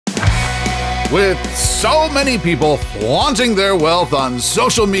With so many people flaunting their wealth on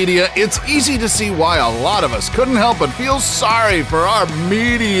social media, it's easy to see why a lot of us couldn't help but feel sorry for our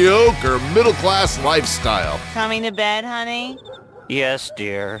mediocre middle-class lifestyle. Coming to bed, honey? Yes,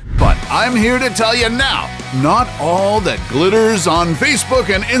 dear. But I'm here to tell you now, not all that glitters on Facebook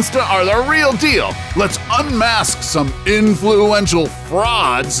and Insta are the real deal. Let's unmask some influential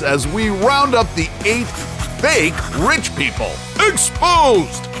frauds as we round up the 8 fake rich people.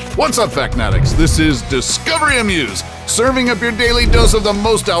 Exposed! What's up, Factnatics? This is Discovery Amuse, serving up your daily dose of the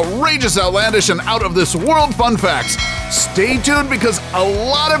most outrageous, outlandish, and out-of-this-world fun facts. Stay tuned because a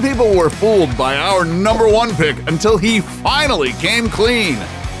lot of people were fooled by our #1 pick until he finally came clean.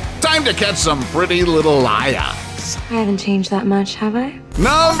 Time to catch some pretty little liars. I haven't changed that much, have I?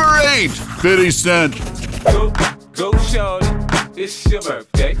 Number 8, 50 Cent. Go, shorty. It's your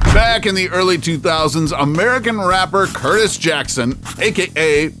birthday. Back in the early 2000s, American rapper Curtis Jackson,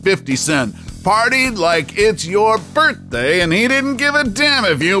 aka 50 Cent, partied like it's your birthday and he didn't give a damn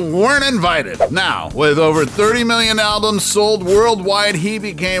if you weren't invited. Now, with over 30 million albums sold worldwide, he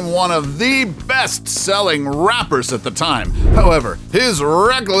became one of the best-selling rappers at the time. However, his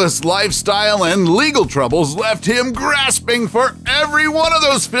reckless lifestyle and legal troubles left him grasping for every one of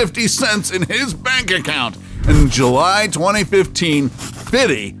those 50 cents in his bank account. In July 2015,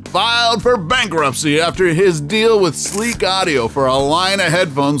 50 filed for bankruptcy after his deal with Sleek Audio for a line of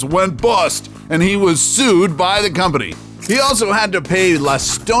headphones went bust, and he was sued by the company. He also had to pay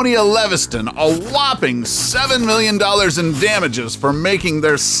Lastonia Leviston a whopping $7 million in damages for making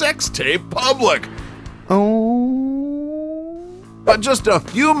their sex tape public. But just a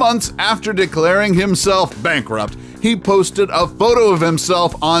few months after declaring himself bankrupt, he posted a photo of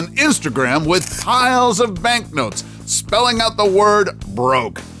himself on Instagram with piles of banknotes, spelling out the word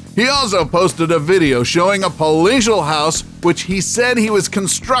broke. He also posted a video showing a palatial house which he said he was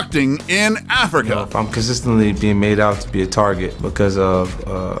constructing in Africa. I'm consistently being made out to be a target because of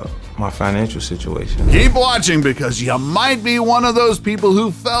my financial situation. Keep watching because you might be one of those people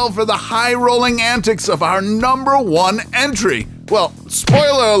who fell for the high-rolling antics of our #1 entry. Well,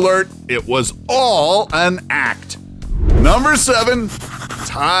 spoiler alert, it was all an act. Number 7,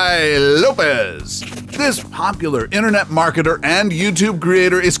 Tai Lopez. This popular internet marketer and YouTube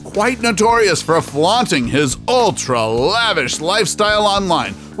creator is quite notorious for flaunting his ultra-lavish lifestyle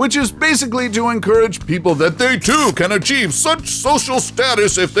online, which is basically to encourage people that they too can achieve such social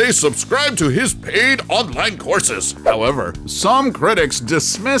status if they subscribe to his paid online courses. However, some critics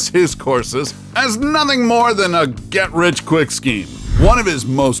dismiss his courses as nothing more than a get-rich-quick scheme. One of his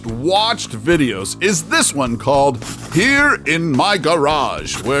most watched videos is this one called Here in My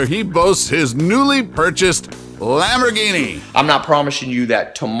Garage, where he boasts his newly purchased Lamborghini. I'm not promising you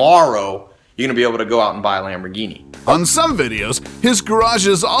that tomorrow you're gonna be able to go out and buy a Lamborghini. On some videos, his garage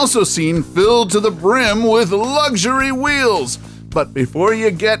is also seen filled to the brim with luxury wheels. But before you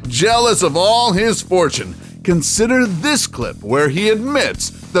get jealous of all his fortune, consider this clip where he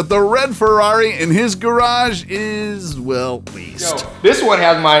admits that the red Ferrari in his garage is, well, leased. Yo, this one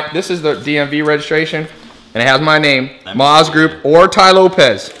has this is the DMV registration, and it has my name, Maz Group, or Tai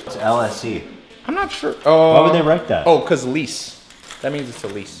Lopez. It's LSC. I'm not sure. Why would they write that? Oh, because lease. That means it's a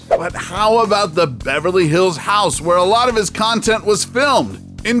lease. But how about the Beverly Hills house where a lot of his content was filmed?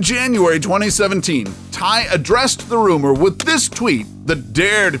 In January 2017, Tai addressed the rumor with this tweet that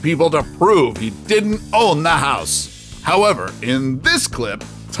dared people to prove he didn't own the house. However, in this clip,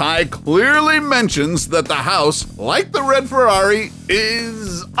 Tai clearly mentions that the house, like the red Ferrari,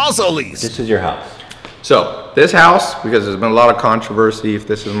 is also leased. This is your house. So, this house, because there's been a lot of controversy if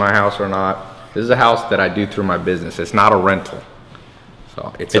this is my house or not, this is a house that I do through my business. It's not a rental.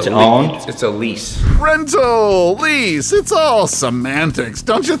 So it's owned? It's a lease. Rental, lease, it's all semantics,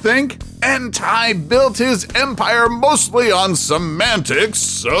 don't you think? And Tai built his empire mostly on semantics,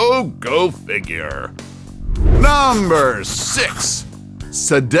 so go figure. Number 6,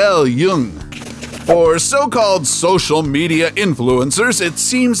 Sadell Jung. For so-called social media influencers, it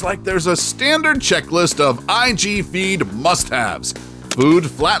seems like there's a standard checklist of IG feed must-haves.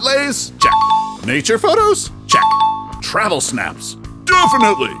 Food flat lays? Check. Nature photos? Check. Travel snaps?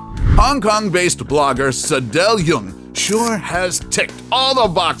 Definitely! Hong Kong-based blogger Sadell Jung sure has ticked all the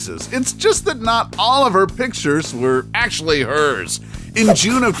boxes. It's just that not all of her pictures were actually hers. In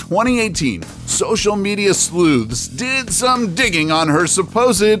June of 2018, social media sleuths did some digging on her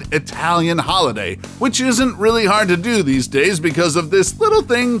supposed Italian holiday, which isn't really hard to do these days because of this little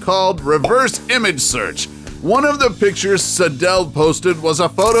thing called reverse image search. One of the pictures Sadell posted was a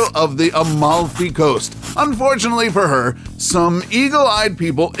photo of the Amalfi Coast. Unfortunately for her, some eagle-eyed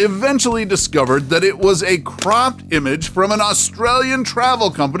people eventually discovered that it was a cropped image from an Australian travel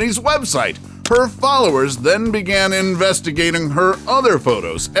company's website. Her followers then began investigating her other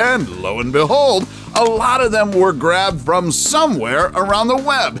photos, and lo and behold, a lot of them were grabbed from somewhere around the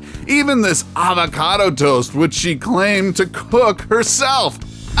web. Even this avocado toast, which she claimed to cook herself.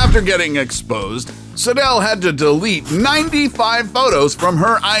 After getting exposed, Sadell had to delete 95 photos from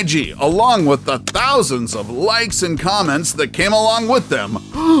her IG, along with the thousands of likes and comments that came along with them.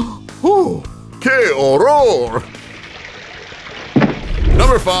 Ooh, que horror!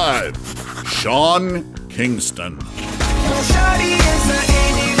 Number 5. Sean Kingston.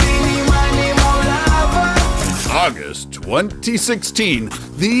 August 2016,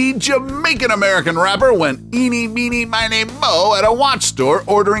 the Jamaican-American rapper went eeny, meeny, miny, mo at a watch store,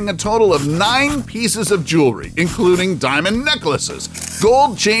 ordering a total of 9 pieces of jewelry, including diamond necklaces,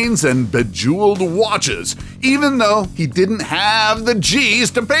 gold chains, and bejeweled watches, even though he didn't have the G's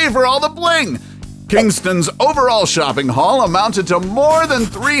to pay for all the bling. Kingston's overall shopping haul amounted to more than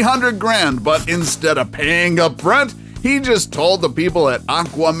 300 grand, but instead of paying up front, he just told the people at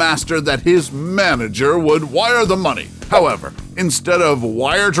Aquamaster that his manager would wire the money. However, instead of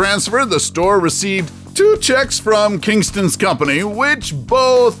wire transfer, the store received 2 checks from Kingston's company, which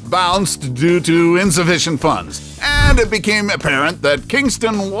both bounced due to insufficient funds. And it became apparent that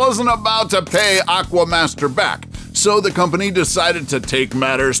Kingston wasn't about to pay Aquamaster back, so the company decided to take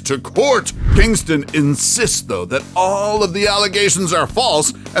matters to court. Kingston insists, though, that all of the allegations are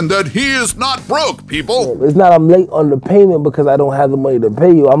false and that he is not broke, people. It's not I'm late on the payment because I don't have the money to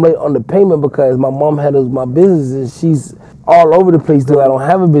pay you. I'm late on the payment because my mom handles my business and she's all over the place because I don't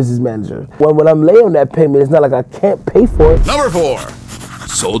have a business manager. When I'm late on that payment, it's not like I can't pay for it. Number 4.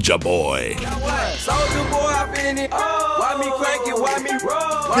 Soulja Boy.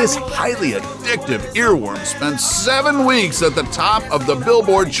 This highly addictive earworm spent 7 weeks at the top of the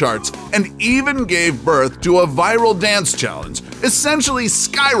Billboard charts and even gave birth to a viral dance challenge, essentially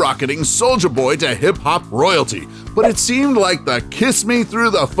skyrocketing Soulja Boy to hip-hop royalty. But it seemed like the Kiss Me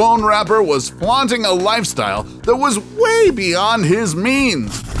Through the Phone rapper was flaunting a lifestyle that was way beyond his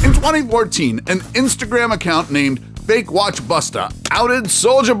means. In 2014, an Instagram account named Fake Watch Busta outed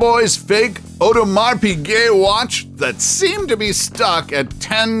Soulja Boy's fake Audemars Piguet watch that seemed to be stuck at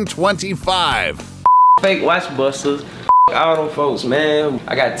 1025. Fake watch busters, all them folks, man.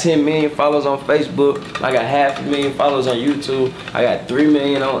 I got 10 million followers on Facebook. I got 500,000 followers on YouTube. I got 3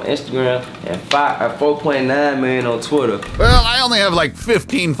 million on Instagram and 4.9 million on Twitter. Well, I only have like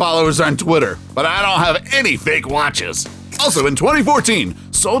 15 followers on Twitter, but I don't have any fake watches. Also, in 2014,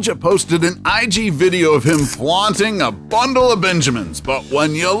 Soulja posted an IG video of him flaunting a bundle of Benjamins, but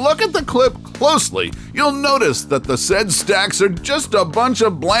when you look at the clip closely, you'll notice that the said stacks are just a bunch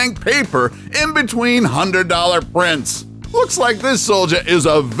of blank paper in between $100 prints. Looks like this Soulja is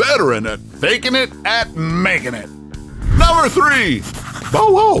a veteran at faking it at making it. Number 3.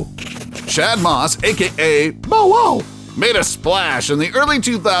 Bow Wow. Chad Moss, aka Bow Wow, made a splash in the early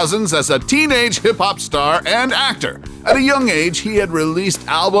 2000s as a teenage hip-hop star and actor. At a young age, he had released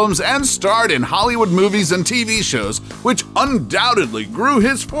albums and starred in Hollywood movies and TV shows, which undoubtedly grew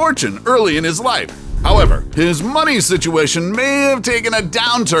his fortune early in his life. However, his money situation may have taken a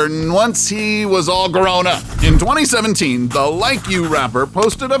downturn once he was all grown up. In 2017, the Like You rapper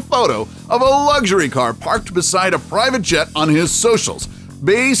posted a photo of a luxury car parked beside a private jet on his socials.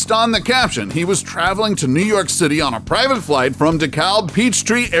 Based on the caption, he was traveling to New York City on a private flight from DeKalb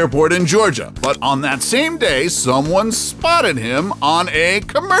Peachtree Airport in Georgia. But on that same day, someone spotted him on a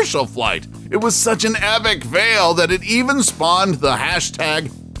commercial flight. It was such an epic fail that it even spawned the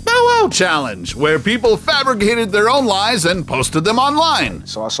hashtag Bow Wow Challenge, where people fabricated their own lies and posted them online.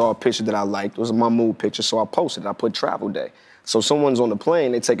 So I saw a picture that I liked. It was my mood picture, so I posted it. I put travel day. So someone's on the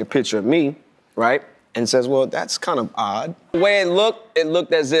plane, they take a picture of me, right? And says, well, that's kind of odd. The way it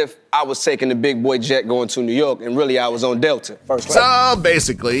looked as if I was taking the big boy jet going to New York, and really I was on Delta. First class. So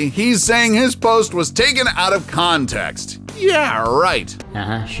basically, he's saying his post was taken out of context. Yeah, right.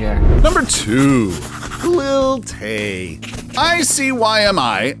 Sure. Number 2. Lil Tay.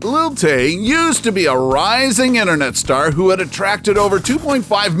 ICYMI, Lil Tay used to be a rising internet star who had attracted over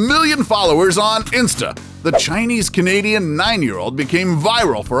 2.5 million followers on Insta. The Chinese-Canadian 9-year-old became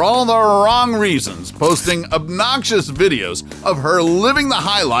viral for all the wrong reasons, posting obnoxious videos of her living the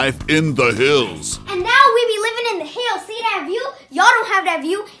high life in the hills. And now we be living in the hills. See that view? Y'all don't have that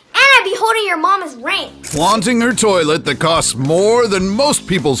view. And I be holding your mama's rent. Flaunting her toilet that costs more than most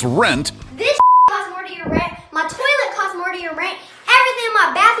people's rent. This costs more to your rent. My toilet costs more to your rent. Everything in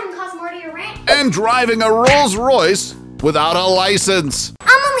my bathroom costs more to your rent. And driving a Rolls Royce without a license.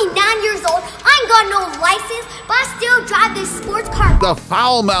 I'm only 9 years old. I ain't got no license, but I still drive this sports car. The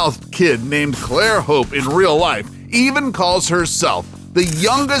foul-mouthed kid named Claire Hope in real life even calls herself the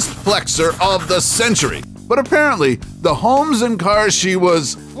youngest flexer of the century. But apparently, the homes and cars she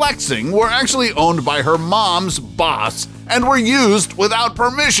was flexing were actually owned by her mom's boss and were used without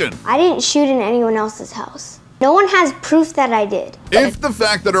permission. I didn't shoot in anyone else's house. No one has proof that I did. If the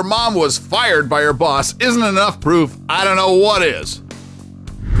fact that her mom was fired by her boss isn't enough proof, I don't know what is.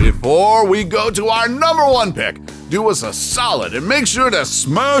 Before we go to our #1 pick, do us a solid and make sure to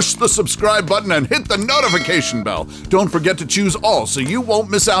smash the subscribe button and hit the notification bell. Don't forget to choose all so you won't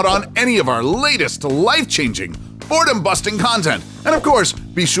miss out on any of our latest life-changing, boredom-busting content. And of course,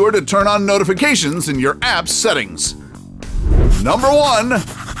 be sure to turn on notifications in your app's settings. #1,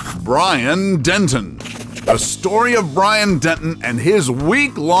 Brian Denton. The story of Brian Denton and his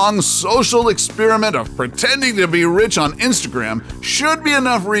week-long social experiment of pretending to be rich on Instagram should be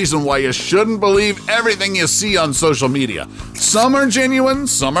enough reason why you shouldn't believe everything you see on social media. Some are genuine,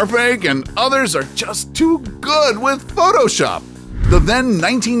 some are fake, and others are just too good with Photoshop. The then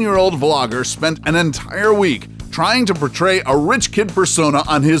 19-year-old vlogger spent an entire week trying to portray a rich kid persona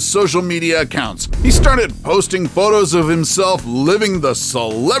on his social media accounts. He started posting photos of himself living the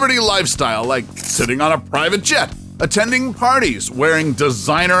celebrity lifestyle, like sitting on a private jet, attending parties, wearing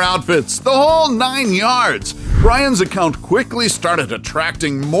designer outfits, the whole 9 yards. Brian's account quickly started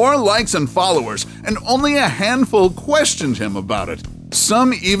attracting more likes and followers, and only a handful questioned him about it.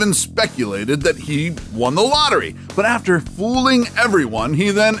 Some even speculated that he won the lottery, but after fooling everyone,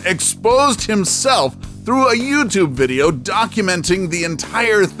 he then exposed himself through a YouTube video documenting the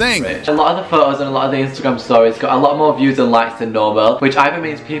entire thing. A lot of the photos and a lot of the Instagram stories got a lot more views and likes than normal, which either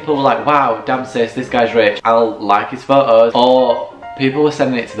means people were like, wow, damn sis, this guy's rich, I'll like his photos, or people were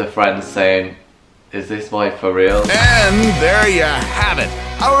sending it to their friends saying, is this boy for real? And there you have it,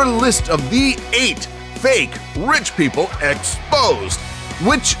 our list of the 8 fake rich people exposed.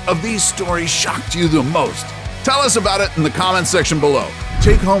 Which of these stories shocked you the most? Tell us about it in the comments section below.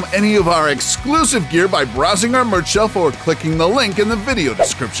 Take home any of our exclusive gear by browsing our merch shelf or clicking the link in the video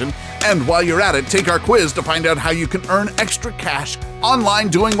description. And while you're at it, take our quiz to find out how you can earn extra cash online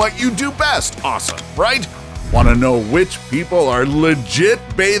doing what you do best. Awesome, right? Want to know which people are legit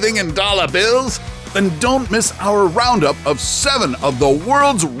bathing in dollar bills? Then don't miss our roundup of 7 of the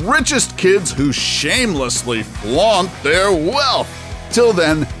world's richest kids who shamelessly flaunt their wealth. Till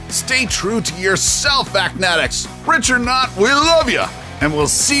then, stay true to yourself, Acnatics. Rich or not, we love you, and we'll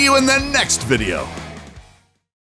see you in the next video.